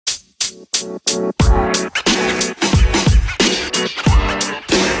What's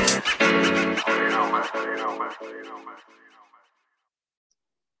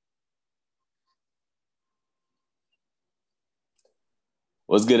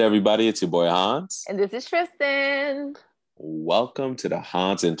good, everybody? It's your boy Hans. And this is Tristan. Welcome to the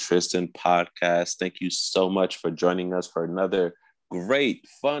Hans and Tristan podcast. Thank you so much for joining us for another great,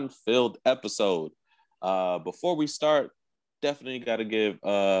 fun-filled episode. Before we start, definitely got to give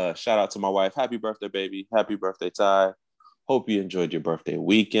a shout out to my wife. Happy birthday, baby. Happy birthday, Ty. Hope you enjoyed your birthday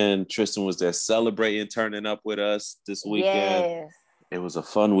weekend. Tristan was there celebrating, turning up with us this weekend. Yes. It was a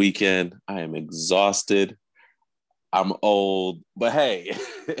fun weekend. I am exhausted. I'm old, but hey.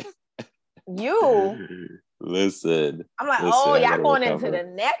 You. Listen. I'm like, listen, y'all going into the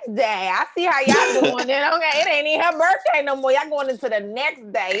next day. I see how y'all doing it. Okay, it ain't even her birthday no more. Y'all going into the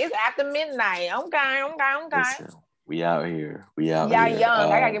next day. It's after midnight. Okay. Listen, we out here. Y'all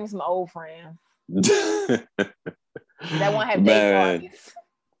young. I gotta give me some old friends. That won't have day parties.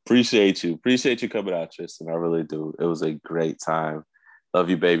 Appreciate you coming out, Tristan. I really do. It was a great time. Love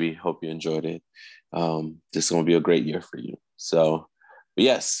you, baby. Hope you enjoyed it. This is gonna be a great year for you. So, but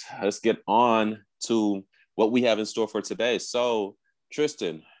yes, let's get on to what we have in store for today. So,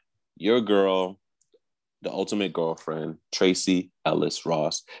 Tristan, your girl, the ultimate girlfriend, Tracee Ellis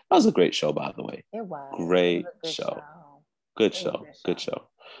Ross. That was a great show, by the way. It was. Great show. Good show.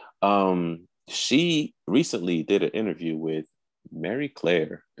 She recently did an interview with Mary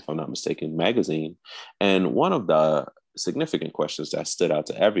Claire, if I'm not mistaken, magazine. And one of the significant questions that stood out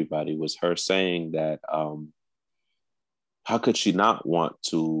to everybody was her saying that how could she not want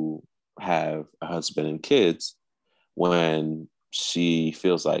to have a husband and kids when she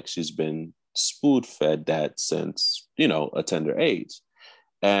feels like she's been spoon fed that since, a tender age.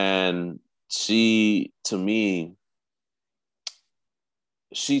 And she took me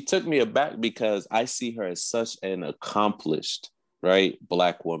aback because I see her as such an accomplished, right,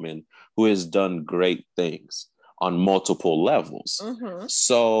 Black woman who has done great things on multiple levels. Mm-hmm.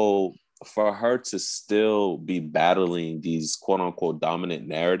 So for her to still be battling these quote unquote dominant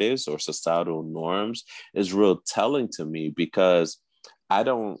narratives or societal norms is real telling to me, because I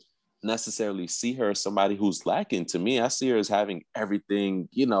don't necessarily see her as somebody who's lacking. To me, I see her as having everything,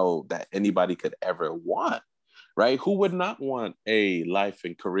 that anybody could ever want, right? Who would not want a life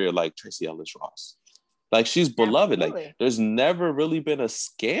and career like Tracee Ellis Ross? Like, she's beloved. Absolutely. Like, there's never really been a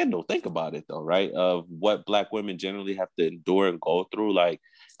scandal. Think about it, though, right? Of what Black women generally have to endure and go through. Like,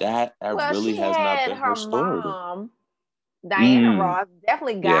 that really has not been her story. Mom, Diana Ross,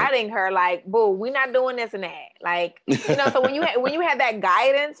 definitely guiding her. Like, boo, we're not doing this and that. Like, so when you had that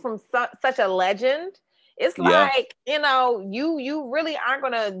guidance from such a legend, it's like, you really aren't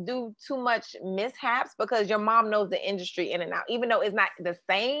going to do too much mishaps because your mom knows the industry in and out, even though it's not the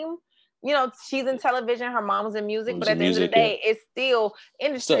same. She's in television, her mom's in music, but at the end of the day, it's still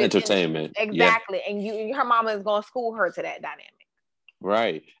industry. Still entertainment. Exactly. Yeah. And her mama is going to school her to that dynamic.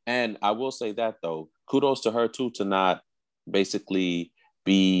 Right. And I will say that, though, kudos to her, too, to not basically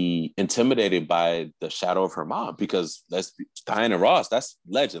be intimidated by the shadow of her mom, because Diana Ross, that's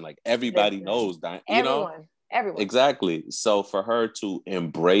legend. Like, everybody knows Diana. Everyone. Exactly. So for her to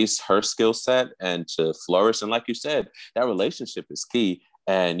embrace her skill set and to flourish, and like you said, that relationship is key.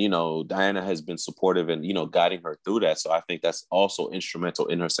 And, Diana has been supportive and, guiding her through that. So I think that's also instrumental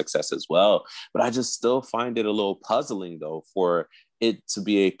in her success as well. But I just still find it a little puzzling, though, for it to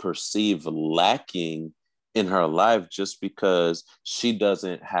be a perceived lacking in her life just because she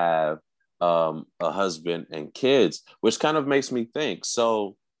doesn't have a husband and kids, which kind of makes me think.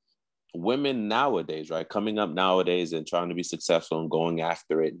 So women nowadays, right, coming up nowadays and trying to be successful and going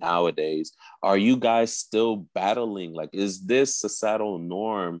after it nowadays, are you guys still battling? Like, is this societal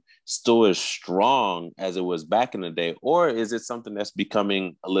norm still as strong as it was back in the day, or is it something that's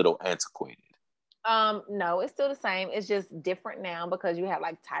becoming a little antiquated? No, it's still the same. It's just different now because you have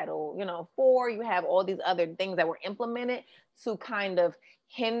like Title, 4, you have all these other things that were implemented to kind of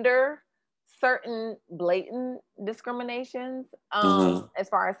hinder certain blatant discriminations as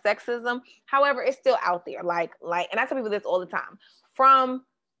far as sexism. However, it's still out there. Like, and I tell people this all the time. From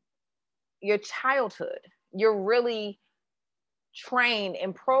your childhood, you're really trained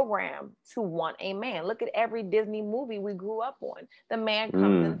and programmed to want a man. Look at every Disney movie we grew up on. The man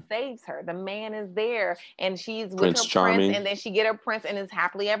comes and saves her. The man is there and she's with Prince her Charming. prince, and then she get her prince and is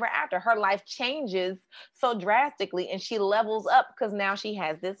happily ever after. Her life changes so drastically and she levels up because now she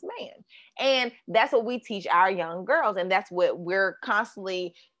has this man. And that's what we teach our young girls, and that's what we're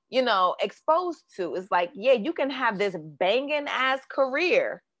constantly exposed to. It's like, yeah, you can have this banging ass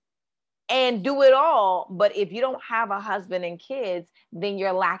career and do it all. But if you don't have a husband and kids, then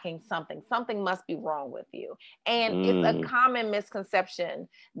you're lacking something. Something must be wrong with you. And it's a common misconception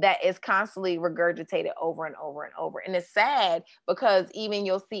that is constantly regurgitated over and over and over. And it's sad because even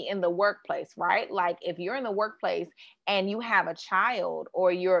you'll see in the workplace, right? Like if you're in the workplace and you have a child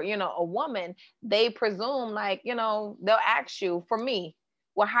or you're, a woman, they presume like, they'll ask you, for me,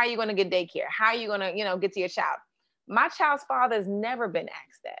 well, how are you going to get daycare? How are you going to, get to your child? My child's father has never been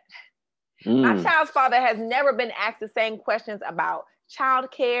asked that. My child's father has never been asked the same questions about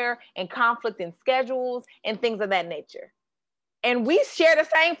childcare and conflict in schedules and things of that nature. And we share the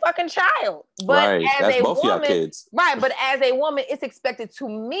same fucking child. But right. as That's a both woman, your kids. right, but as a woman, it's expected to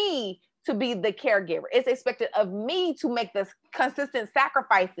me to be the caregiver. It's expected of me to make the consistent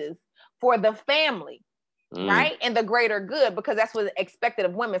sacrifices for the family. Right, and the greater good, because that's what's expected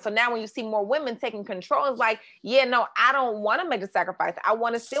of women. So now when you see more women taking control, it's like, yeah, no, I don't want to make the sacrifice. I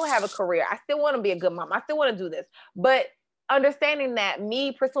want to still have a career. I still want to be a good mom. I still want to do this. But understanding that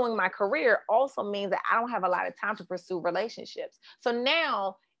me pursuing my career also means that I don't have a lot of time to pursue relationships. So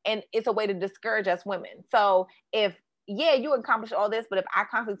now, and it's a way to discourage us women. So if, yeah, you accomplish all this, but if I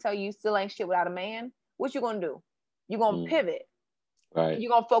constantly tell you still ain't shit without a man, what you gonna do? You're gonna pivot. Right. You're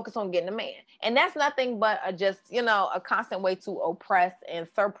going to focus on getting a man. And that's nothing but a constant way to oppress and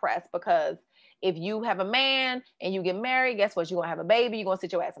suppress, because if you have a man and you get married, guess what? You're going to have a baby. You're going to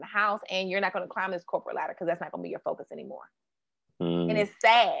sit your ass in the house and you're not going to climb this corporate ladder because that's not going to be your focus anymore. And it's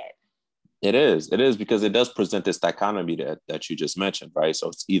sad. It is because it does present this dichotomy that you just mentioned, right? So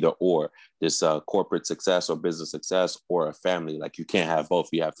it's either or, this corporate success or business success or a family. Like you can't have both.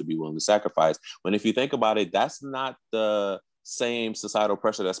 You have to be willing to sacrifice. When if you think about it, that's not the same societal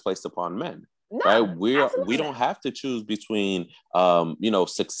pressure that's placed upon men. No, right? We don't have to choose between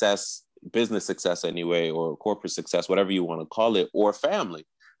success, business success anyway, or corporate success, whatever you want to call it, or family,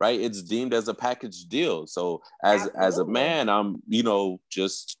 right? It's deemed as a package deal. So as a man, I'm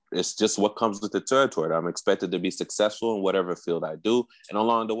it's just what comes with the territory. I'm expected to be successful in whatever field I do, and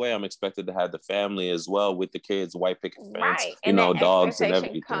along the way I'm expected to have the family as well, with the kids, white picket fence, right. And dogs and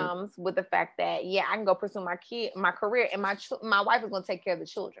everything. Comes with the fact that I can go pursue my career, and my wife is going to take care of the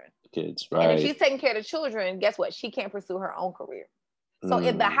children, kids, right? And if she's taking care of the children, guess what? She can't pursue her own career. So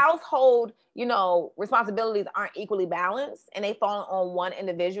if the household, responsibilities aren't equally balanced and they fall on one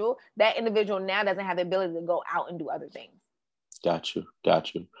individual, that individual now doesn't have the ability to go out and do other things. Got you.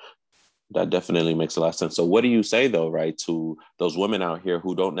 That definitely makes a lot of sense. So what do you say though, right, to those women out here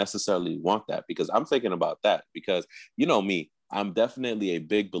who don't necessarily want that? Because I'm thinking about that because, me, I'm definitely a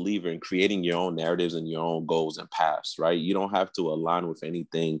big believer in creating your own narratives and your own goals and paths, right? You don't have to align with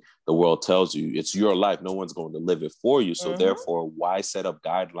anything the world tells you. It's your life. No one's going to live it for you. So therefore, why set up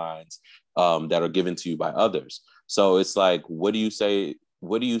guidelines that are given to you by others? So it's like, what do you say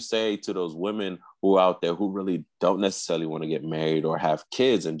to those women who are out there who really don't necessarily want to get married or have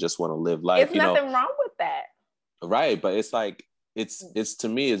kids and just want to live life? There's nothing wrong with that. Right. But it's like, it's to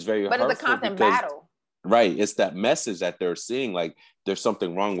me, it's very hurtful. But it's a constant battle. Right. It's that message that they're seeing, like there's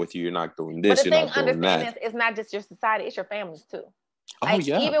something wrong with you. You're not doing this. You're not doing that. It's not just your society, it's your families too. Like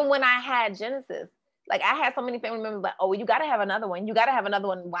even when I had Genesis, like I had so many family members like, oh, well, you got to have another one. You got to have another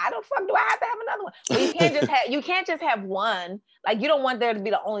one. Why the fuck do I have to have another one? Well, you can't just have one. Like you don't want there to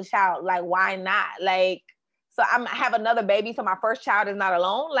be the only child. Like why not? Like, so I have another baby, so my first child is not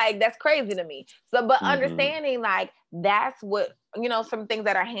alone. Like that's crazy to me. So, but understanding like that's what, some things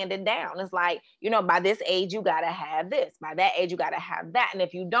that are handed down. It's like, by this age, you got to have this. By that age, you got to have that. And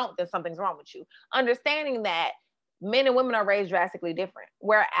if you don't, then something's wrong with you. Understanding that men and women are raised drastically different.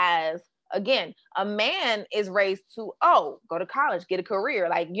 Whereas, again, a man is raised to, go to college, get a career,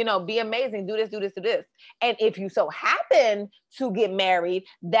 like, be amazing, do this, do this, do this. And if you so happen to get married,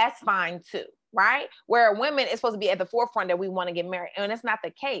 that's fine too. Right? Where women is supposed to be at the forefront that we want to get married. And it's not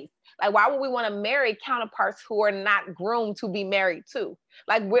the case. Like, why would we want to marry counterparts who are not groomed to be married too?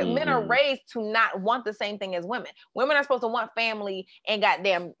 Like men are raised to not want the same thing as women. Women are supposed to want family and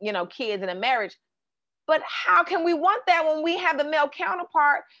goddamn, kids and a marriage. But how can we want that when we have the male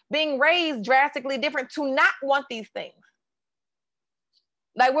counterpart being raised drastically different to not want these things?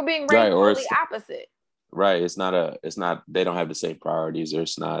 Like we're being raised totally opposite. Right. They don't have the same priorities, or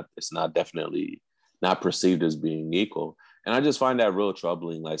it's not definitely not perceived as being equal. And I just find that real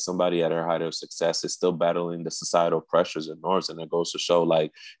troubling. Like somebody at her height of success is still battling the societal pressures and norms. And it goes to show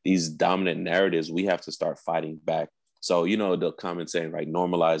like these dominant narratives, we have to start fighting back. So, the comment saying, right,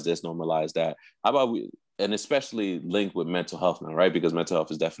 normalize this, normalize that. How about and especially linked with mental health now, right? Because mental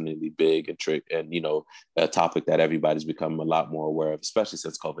health is definitely big and a topic that everybody's become a lot more aware of, especially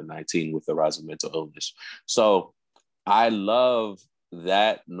since COVID-19 with the rise of mental illness. So I love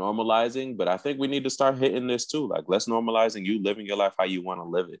that normalizing, but I think we need to start hitting this too. Like, let's normalizing you living your life how you want to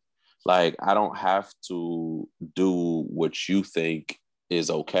live it. Like, I don't have to do what you think is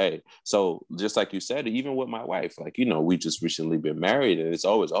okay. So just like you said, even with my wife, like, you know, we just recently been married and it's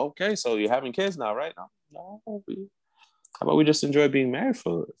always okay. So you're having kids now, right? No, how about we just enjoy being married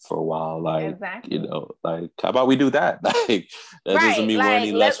for a while? Like, exactly. you know, like, how about we do that? Like, that doesn't Right. mean we're Like,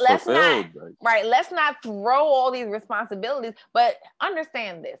 any less let's fulfilled. not, Like, right. Let's not throw all these responsibilities, but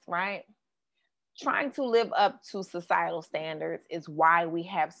understand this, right? Trying to live up to societal standards is why we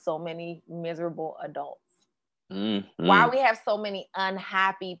have so many miserable adults. Why we have so many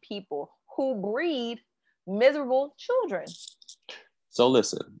unhappy people who breed miserable children. So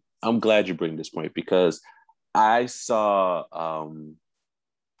listen, I'm glad you bring this point because I saw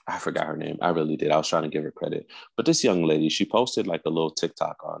I forgot her name. I really did. I was trying to give her credit. But this young lady, she posted like a little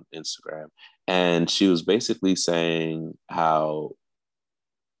TikTok on Instagram and she was basically saying how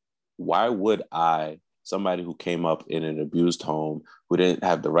why would I, somebody who came up in an abused home, who didn't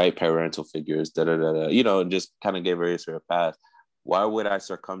have the right parental figures, you know, and just kind of gave her history a pass, why would I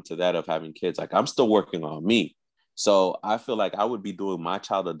succumb to that of having kids? Like, I'm still working on me. So I feel like I would be doing my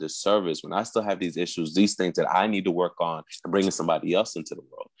child a disservice when I still have these issues, these things that I need to work on and bringing somebody else into the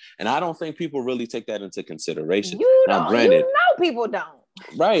world. And I don't think people really take that into consideration. You Now, don't, granted, you know, people don't.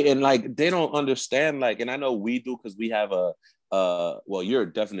 Right. And like they don't understand, like, and I know we do because we have a well, you're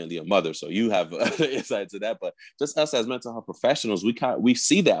definitely a mother, so you have insight to that. But just us as mental health professionals, we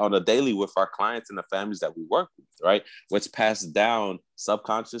see that on a daily with our clients and the families that we work with, right? What's passed down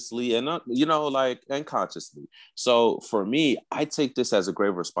subconsciously and you know, like unconsciously. So for me, I take this as a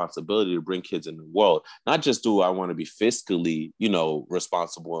grave responsibility to bring kids in the world. Not just do I want to be fiscally, you know,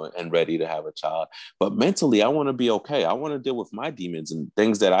 responsible and ready to have a child, but mentally, I want to be okay. I want to deal with my demons and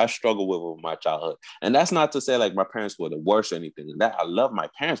things that I struggle with my childhood. And that's not to say like my parents were the worst or anything. And that I love my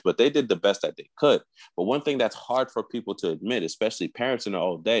parents, but they did the best that they could. But one thing that's hard for people to admit, especially parents in the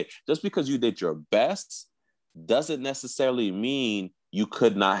old day, just because you did your best doesn't necessarily mean you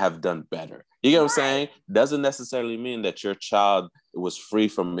could not have done better. You get what I'm saying? Doesn't necessarily mean that your child was free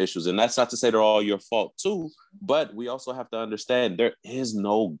from issues. And that's not to say they're all your fault too, but we also have to understand there is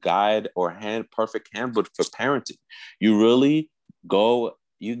no guide or perfect handbook for parenting. You really go,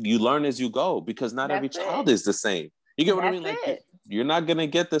 you learn as you go because not every child is the same. You get what I mean? Like you're not gonna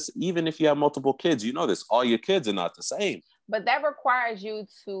get this even if you have multiple kids. You know this. All your kids are not the same. But that requires you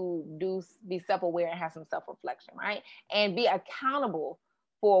to be self-aware and have some self-reflection, right? And be accountable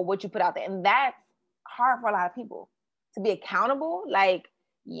for what you put out there. And that's hard for a lot of people to be accountable. Like,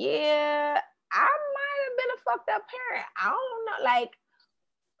 yeah, I might have been a fucked up parent. I don't know. Like,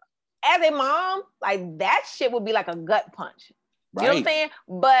 as a mom, like that shit would be like a gut punch. You know what I'm saying?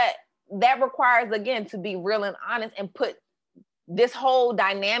 But that requires, again, to be real and honest and put this whole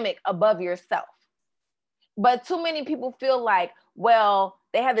dynamic above yourself. But too many people feel like, well,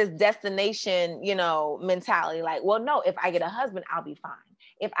 they have this destination, you know, mentality. Like, well, no, if I get a husband, I'll be fine.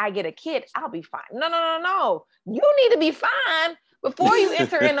 If I get a kid, I'll be fine. No. You need to be fine before you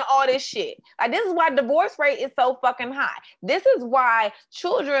enter into all this shit. Like, this is why divorce rate is so fucking high. This is why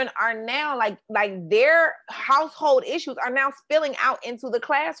children are now like their household issues are now spilling out into the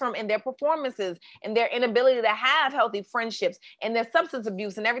classroom and their performances and their inability to have healthy friendships and their substance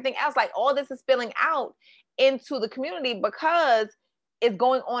abuse and everything else. Like, all this is spilling out into the community because it's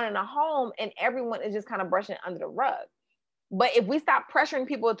going on in a home and everyone is just kind of brushing it under the rug. But if we stop pressuring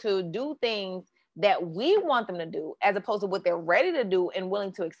people to do things that we want them to do as opposed to what they're ready to do and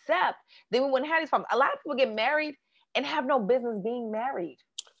willing to accept, then we wouldn't have these problems. A lot of people get married and have no business being married.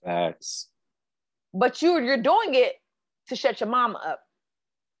 Facts. But you're doing it to shut your mama up.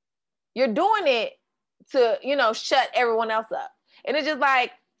 You're doing it to, you know, shut everyone else up. And it's just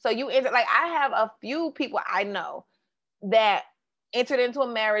like, so you enter, like I have a few people I know that entered into a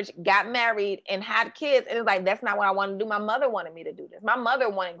marriage, got married, and had kids. And it's like, that's not what I want to do. My mother wanted me to do this. My mother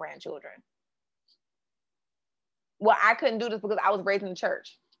wanted grandchildren. Well, I couldn't do this because I was raised in the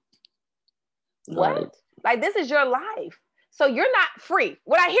church. What? Right. Like, this is your life. So you're not free.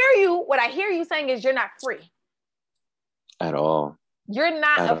 What I hear you saying is you're not free. At all. You're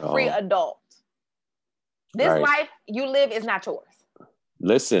not a free adult. This life you live is not yours.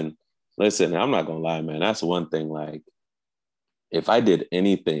 Listen, I'm not gonna lie, man. That's one thing. Like, if I did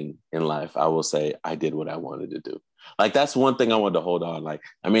anything in life, I will say I did what I wanted to do. Like, that's one thing I wanted to hold on. Like,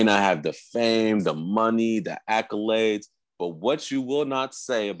 I may not have the fame, the money, the accolades, but what you will not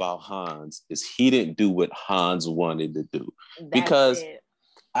say about Hans is he didn't do what Hans wanted to do. Because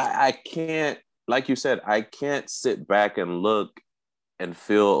I can't, like you said, I can't sit back and look and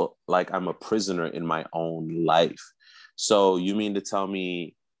feel like I'm a prisoner in my own life. So you mean to tell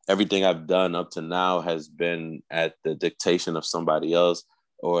me everything I've done up to now has been at the dictation of somebody else,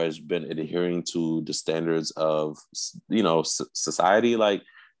 or has been adhering to the standards of, society? Like,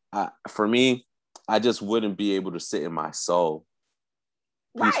 for me, I just wouldn't be able to sit in my soul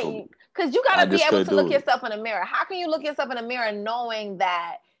peacefully. Right. Because you I got to be just able couldn't to do look it. yourself in the mirror. How can you look yourself in the mirror knowing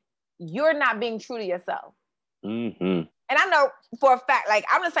that you're not being true to yourself? Mm-hmm. And I know for a fact, like,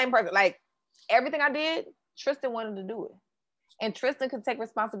 I'm the same person. Like, everything I did, Tristan wanted to do it. And Tristan could take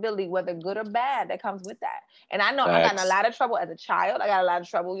responsibility, whether good or bad, that comes with that. And I know I got in a lot of trouble as a child. I got a lot of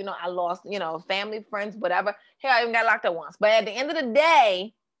trouble. You know, I lost, family, friends, whatever. Hell, I even got locked up once. But at the end of the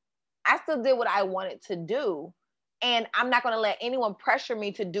day, I still did what I wanted to do. And I'm not going to let anyone pressure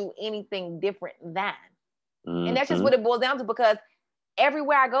me to do anything different than. Mm-hmm. And that's just what it boils down to, because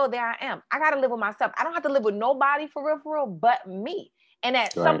everywhere I go, there I am. I got to live with myself. I don't have to live with nobody for real, but me. And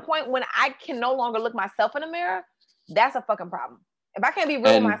at some point when I can no longer look myself in the mirror, that's a fucking problem. If I can't be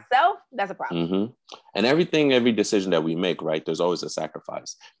real with myself, that's a problem. Mm-hmm. And every decision that we make, right, there's always a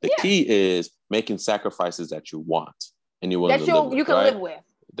sacrifice. The key is making sacrifices that you want and you're willing to live with, you can live with.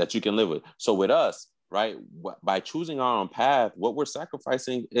 That you can live with. So with us, right, by choosing our own path, what we're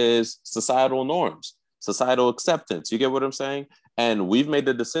sacrificing is societal norms, societal acceptance. You get what I'm saying? And we've made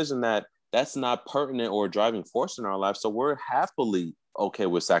the decision that that's not pertinent or a driving force in our life. So we're happily okay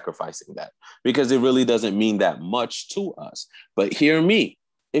with sacrificing that, because it really doesn't mean that much to us. But hear me,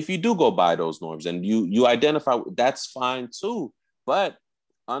 if you do go by those norms and you identify, that's fine too. But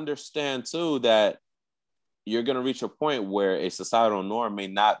understand too that you're going to reach a point where a societal norm may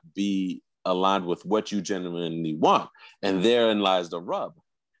not be aligned with what you genuinely want. And therein lies the rub.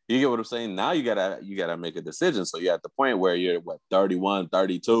 You get what I'm saying? Now you gotta make a decision. So you're at the point where you're 31,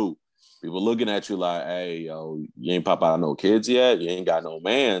 32. People looking at you like, hey, yo, you ain't pop out no kids yet. You ain't got no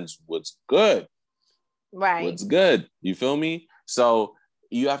mans. What's good? Right. What's good? You feel me? So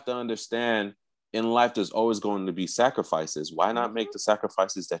you have to understand, in life, there's always going to be sacrifices. Why not make the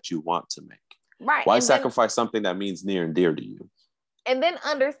sacrifices that you want to make? Right. Why sacrifice something that means near and dear to you? And then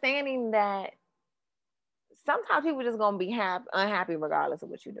understanding that sometimes people just going to be unhappy regardless of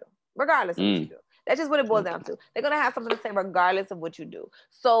what you do. Regardless of what you do. That's just what it boils down to. They're going to have something to say regardless of what you do.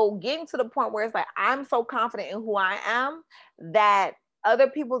 So getting to the point where it's like, I'm so confident in who I am that other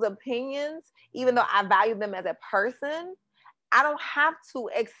people's opinions, even though I value them as a person, I don't have to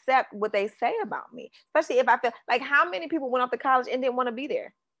accept what they say about me. Especially if I feel like, how many people went off to college and didn't want to be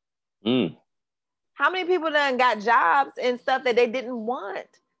there? How many people done got jobs and stuff that they didn't want?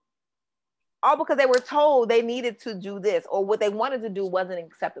 All because they were told they needed to do this, or what they wanted to do wasn't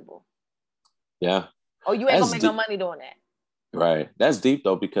acceptable. Yeah. Or you ain't gonna make no money doing that. Right. That's deep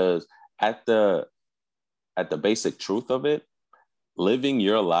though, because at the basic truth of it, living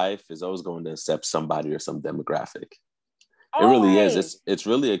your life is always going to accept somebody or some demographic. It really is. It's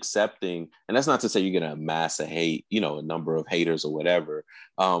really accepting. And that's not to say you're going to amass a number of haters or whatever.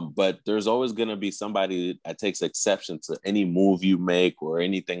 But there's always going to be somebody that takes exception to any move you make or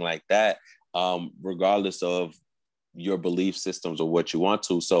anything like that, regardless of your belief systems or what you want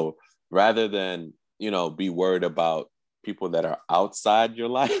to. So rather than, be worried about people that are outside your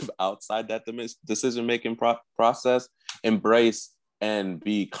life, outside that decision-making process, embrace and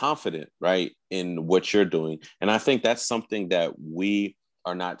be confident, right, in what you're doing. And I think that's something that we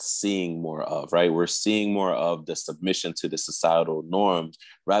are not seeing more of, right? We're seeing more of the submission to the societal norms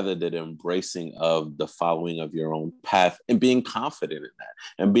rather than embracing of the following of your own path and being confident in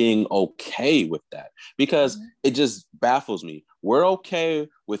that and being okay with that, because it just baffles me. We're okay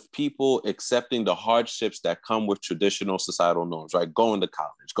with people accepting the hardships that come with traditional societal norms, right? Going to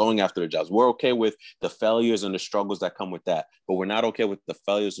college, going after their jobs. We're okay with the failures and the struggles that come with that, but we're not okay with the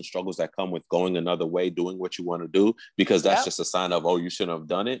failures and struggles that come with going another way, doing what you want to do, because that's just a sign of, oh, you shouldn't have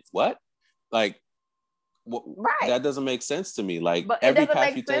done it. What? Like, right. That doesn't make sense to me. Like, but every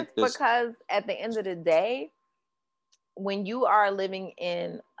path you take, because at the end of the day, when you are living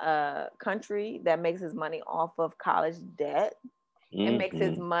in a country that makes its money off of college debt, and makes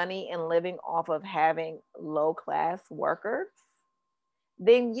its money and living off of having low-class workers,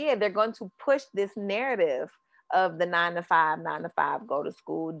 then they're going to push this narrative of the 9 to 5, go to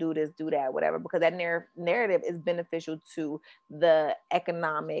school, do this, do that, whatever, because that narrative is beneficial to the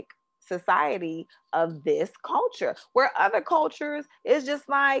economic society of this culture, where other cultures is just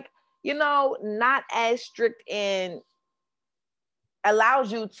like, not as strict in,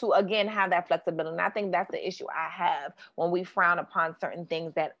 allows you to, again, have that flexibility. And I think that's the issue I have when we frown upon certain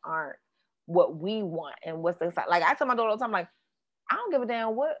things that aren't what we want and what's the, like, I tell my daughter all the time, like, I don't give a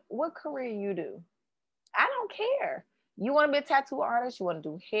damn what career you do. I don't care. You want to be a tattoo artist, you want to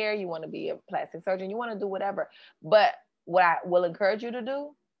do hair, you want to be a plastic surgeon, you want to do whatever. But what I will encourage you to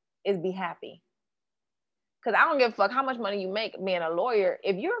do is be happy. Because I don't give a fuck how much money you make being a lawyer.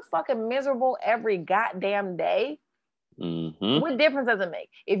 If you're fucking miserable every goddamn day, what difference does it make?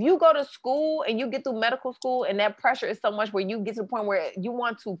 If you go to school and you get through medical school and that pressure is so much where you get to the point where you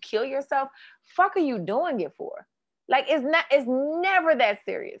want to kill yourself, fuck are you doing it for? Like, it's never that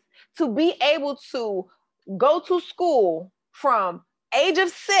serious. To be able to go to school from age of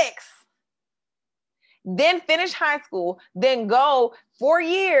 6, then finish high school, then go 4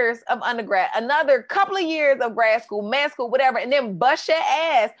 years of undergrad, another couple of years of grad school, med school, whatever, and then bust your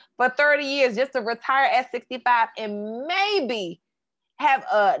ass for 30 years just to retire at 65 and maybe have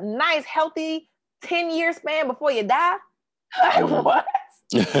a nice, healthy 10-year span before you die? Like, what?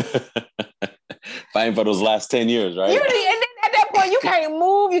 Fighting for those last 10 years, right? And then at that point, you can't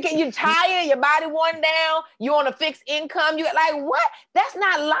move. You're tired. Your body worn down. You're on a fixed income. You like, what? That's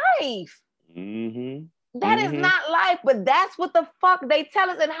not life. That is not life, but that's what the fuck they tell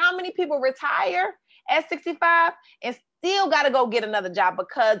us. And how many people retire at 65 and still got to go get another job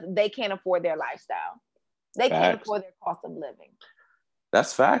because they can't afford their lifestyle. They can't afford their cost of living.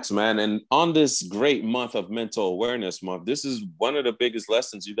 That's facts, man. And on this great month of Mental Awareness Month, this is one of the biggest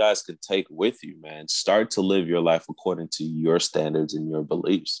lessons you guys can take with you, man. Start to live your life according to your standards and your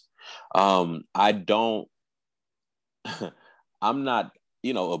beliefs. I'm not,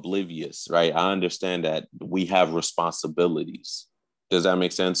 oblivious, right? I understand that we have responsibilities. Does that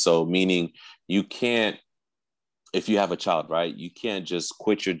make sense? So meaning you can't, if you have a child, right, you can't just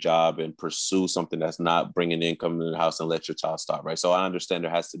quit your job and pursue something that's not bringing income in the house and let your child start, right? So I understand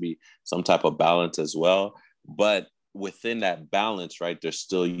there has to be some type of balance as well. But within that balance, right, there's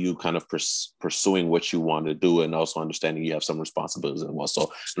still you kind of pursuing what you want to do and also understanding you have some responsibilities as well.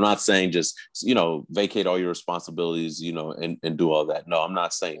 So I'm not saying just, vacate all your responsibilities, and do all that. No, I'm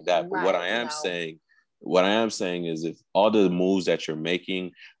not saying that. But what I am saying is if all the moves that you're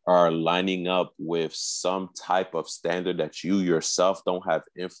making are lining up with some type of standard that you yourself don't have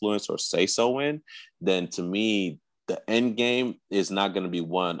influence or say so in, then to me, the end game is not going to be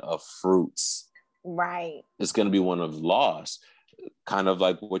one of fruits. Right. It's going to be one of loss. Kind of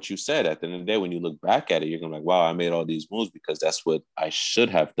like what you said. At the end of the day, when you look back at it, you're going to be like, wow, I made all these moves because that's what I should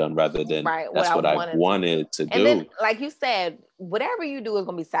have done rather than that's what I wanted to do. And then, like you said, whatever you do is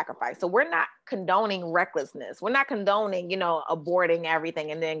going to be sacrificed. So we're not condoning recklessness. We're not condoning, aborting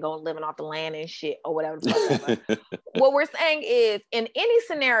everything and then going living off the land and shit or whatever. What we're saying is in any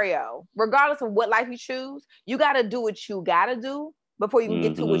scenario, regardless of what life you choose, you got to do what you got to do before you can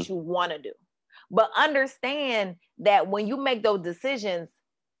get to what you want to do. But understand that when you make those decisions,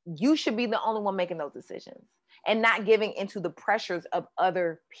 you should be the only one making those decisions and not giving into the pressures of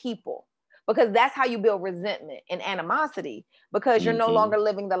other people, because that's how you build resentment and animosity, because you're no longer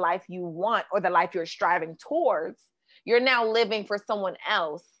living the life you want or the life you're striving towards. You're now living for someone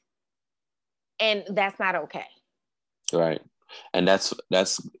else, and that's not okay. Right. And that's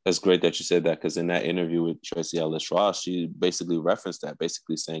great that you said that, because in that interview with Tracee Ellis Ross, she basically referenced that,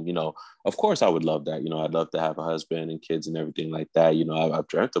 basically saying, of course I would love that. I'd love to have a husband and kids and everything like that. I've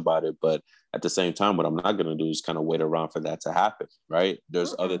dreamt about it, but at the same time, what I'm not going to do is kind of wait around for that to happen. Right.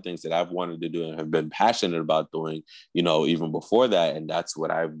 There's other things that I've wanted to do and have been passionate about doing, even before that. And that's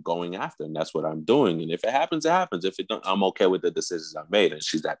what I'm going after. And that's what I'm doing. And if it happens, it happens. If it don't, I'm okay with the decisions I made. And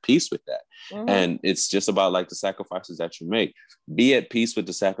she's at peace with that. And it's just about like the sacrifices that you make. Be at peace with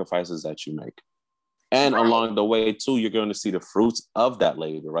the sacrifices that you make. And along the way, too, you're going to see the fruits of that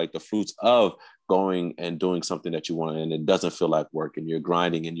labor, right? The fruits of going and doing something that you want, and it doesn't feel like work, and you're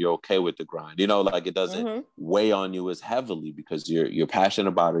grinding and you're okay with the grind. Like it doesn't weigh on you as heavily because you're passionate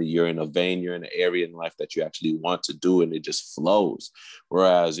about it. You're in a vein, you're in an area in life that you actually want to do, and it just flows.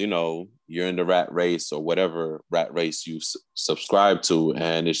 Whereas, you're in the rat race or whatever rat race you subscribe to,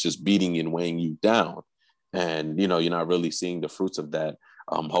 and it's just beating and weighing you down. And, you're not really seeing the fruits of that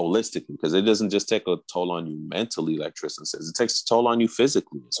holistically, because it doesn't just take a toll on you mentally, like Tristan says, it takes a toll on you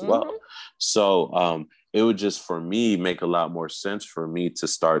physically as well. So it would just, for me, make a lot more sense for me to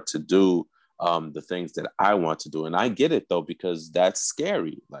start to do the things that I want to do. And I get it, though, because that's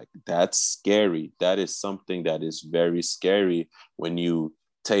scary. Like, that's scary. That is something that is very scary when you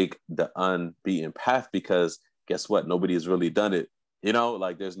take the unbeaten path, because guess what? Nobody has really done it.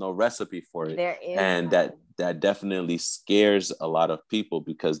 Like there's no recipe for it. And that definitely scares a lot of people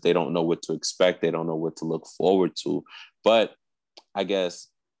because they don't know what to expect. They don't know what to look forward to. But I guess,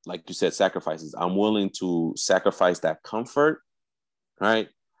 like you said, sacrifices. I'm willing to sacrifice that comfort, right,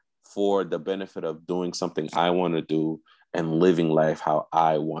 for the benefit of doing something I want to do and living life how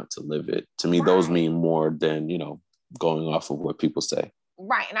I want to live it. To me, those mean more than, going off of what people say.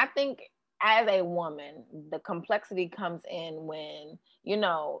 Right. And I think as a woman, the complexity comes in when, you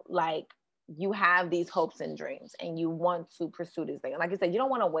know, like you have these hopes and dreams and you want to pursue these things. And like you said, you don't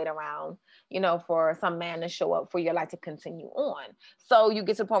want to wait around, you know, for some man to show up for your life to continue on. So you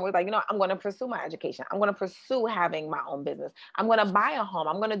get to the point where it's like, you know, I'm going to pursue my education. I'm going to pursue having my own business. I'm going to buy a home.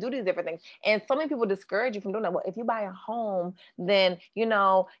 I'm going to do these different things. And so many people discourage you from doing that. Well, if you buy a home, then, you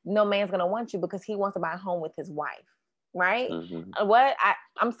know, no man's going to want you because he wants to buy a home with his wife. Right? Mm-hmm. What?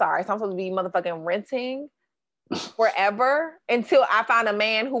 I'm sorry. So I'm supposed to be motherfucking renting forever until I find a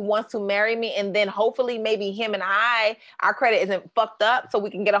man who wants to marry me, and then hopefully maybe him and our credit isn't fucked up so we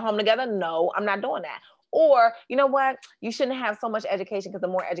can get a home together. No, I'm not doing that. Or, you know what? You shouldn't have so much education, because the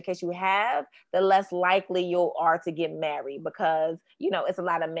more education you have, the less likely you are to get married, because, you know, it's a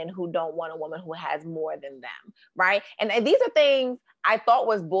lot of men who don't want a woman who has more than them, right? And these are things I thought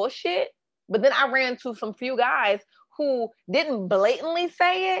was bullshit, but then I ran to some few guys who didn't blatantly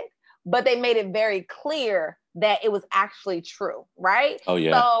say it, but they made it very clear that it was actually true, right? Oh,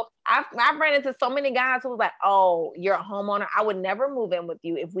 yeah. So I've ran into so many guys who was like, oh, you're a homeowner. I would never move in with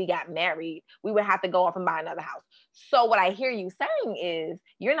you if we got married. We would have to go off and buy another house. So what I hear you saying is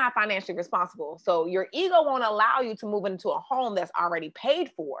you're not financially responsible. So your ego won't allow you to move into a home that's already paid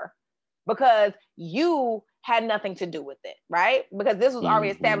for because you had nothing to do with it, right? Because this was already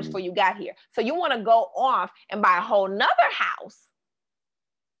established before you got here. So you want to go off and buy a whole nother house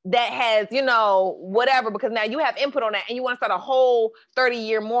that has, you know, whatever, because now you have input on that and you want to start a whole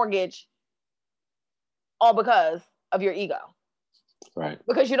 30-year mortgage all because of your ego. Right.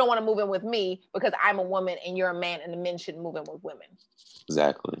 Because you don't want to move in with me because I'm a woman and you're a man and the men shouldn't move in with women.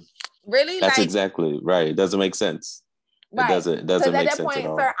 Exactly. Really? That's like, exactly right. It doesn't make sense. Right. It doesn't make at that sense point, at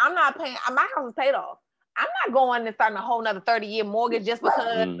all. Sir, I'm not paying, my house is paid off. I'm not going and starting a whole nother 30-year mortgage just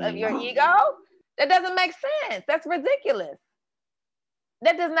because of your ego. That doesn't make sense. That's ridiculous.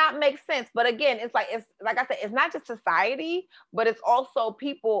 That does not make sense. But again, it's like I said, it's not just society, but it's also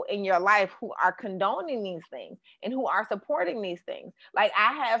people in your life who are condoning these things and who are supporting these things. Like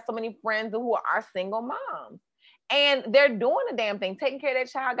I have so many friends who are single moms and they're doing the damn thing, taking care of their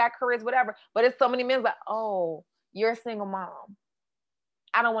child, got careers, whatever. But it's so many men like, oh, you're a single mom.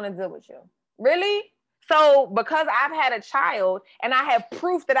 I don't want to deal with you. Really? So because I've had a child and I have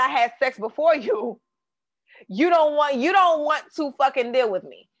proof that I had sex before you don't want to fucking deal with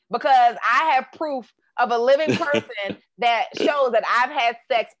me because I have proof of a living person that shows that I've had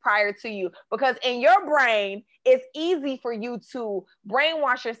sex prior to you. Because in your brain, it's easy for you to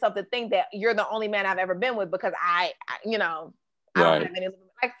brainwash yourself to think that you're the only man I've ever been with because I don't have any.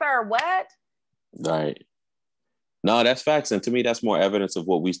 Like, sir, what? Right. No, that's facts. And to me, that's more evidence of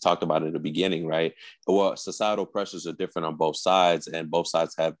what we talked about at the beginning, right? Well, societal pressures are different on both sides, and both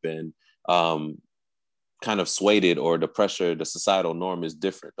sides have been kind of swayed, or the societal norm is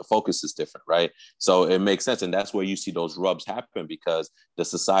different. The focus is different, right? So it makes sense. And that's where you see those rubs happen, because the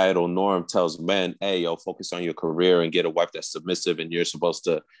societal norm tells men, hey, yo, focus on your career and get a wife that's submissive. And your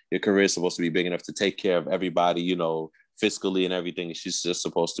career is supposed to be big enough to take care of everybody, you know, fiscally and everything. And she's just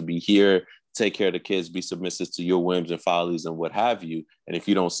supposed to be here, take care of the kids, be submissive to your whims and follies and what have you. And if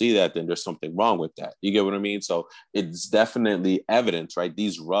you don't see that, then there's something wrong with that. You get what I mean? So it's definitely evidence, right?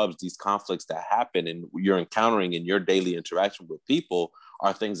 These rubs, these conflicts that happen and you're encountering in your daily interaction with people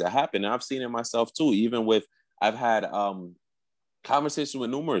are things that happen. And I've seen it myself too, I've had conversations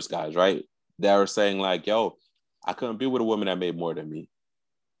with numerous guys, right? That are saying like, yo, I couldn't be with a woman that made more than me.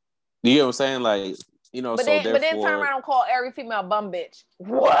 You get what I'm saying? Like, you know, but then turn around and call every female bum bitch.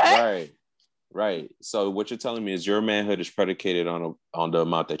 What? Right. So what you're telling me is your manhood is predicated on the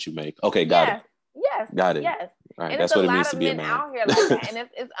amount that you make. Okay, got it. Yes. Got it. Yes. Right. And that's what it means to be a man. out here like that, and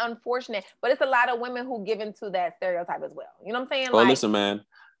it's unfortunate, but it's a lot of women who give into that stereotype as well. You know what I'm saying? Well, listen, man,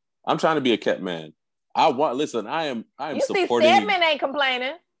 I'm trying to be a kept man. I am you supporting. You see, men ain't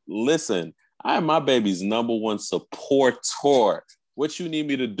complaining. Listen, I am my baby's number one supporter. What you need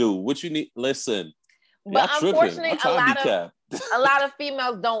me to do? What you need? Listen. But unfortunately, a lot of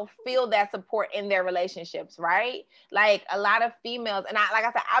females don't feel that support in their relationships, right? Like a lot of females, and like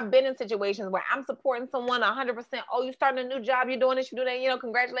I said, I've been in situations where I'm supporting someone 100%. Oh, you starting a new job, you're doing this, you do that, you know,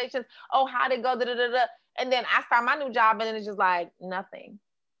 congratulations. Oh, how'd it go? Da-da-da-da. And then I start my new job, and then it's just like nothing.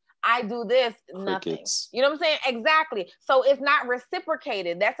 I do this, nothing. Crickets. You know what I'm saying? Exactly. So it's not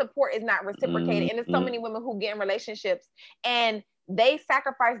reciprocated. That support is not reciprocated. And there's so many women who get in relationships and they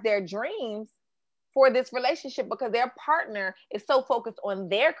sacrifice their dreams for this relationship because their partner is so focused on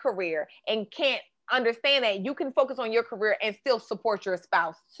their career and can't understand that you can focus on your career and still support your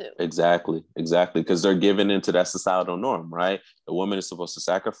spouse too. Exactly. Because they're given into that societal norm, right? The woman is supposed to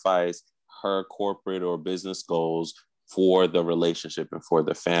sacrifice her corporate or business goals for the relationship and for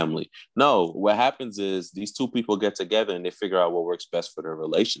the family. No, what happens is these two people get together and they figure out what works best for their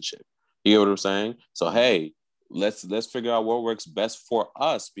relationship. You get what I'm saying? So, hey, let's figure out what works best for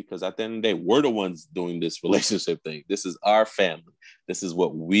us, because at the end of the day, we're the ones doing this relationship thing. This is our family. This is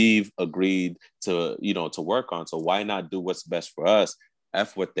what we've agreed to, to work on. So why not do what's best for us?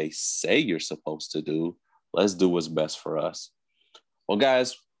 F what they say you're supposed to do. Let's do what's best for us. Well,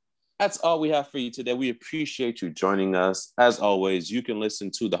 guys, that's all we have for you today. We appreciate you joining us. As always, you can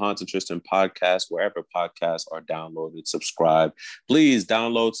listen to the Hans and Tristan podcast wherever podcasts are downloaded. Subscribe. Please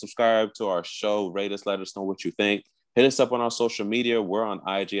download, subscribe to our show. Rate us, let us know what you think. Hit us up on our social media. We're on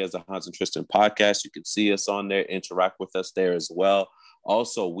IG as the Hans and Tristan podcast. You can see us on there, interact with us there as well.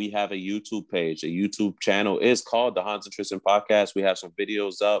 Also, we have a YouTube page. A YouTube channel is called the Hans and Tristan podcast. We have some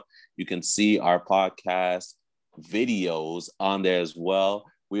videos up. You can see our podcast videos on there as well.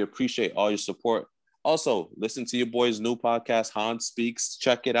 We appreciate all your support. Also, listen to your boy's new podcast, Hans Speaks.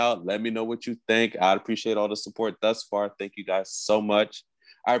 Check it out. Let me know what you think. I'd appreciate all the support thus far. Thank you guys so much.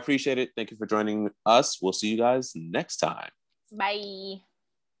 I appreciate it. Thank you for joining us. We'll see you guys next time. Bye.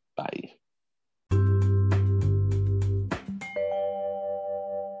 Bye.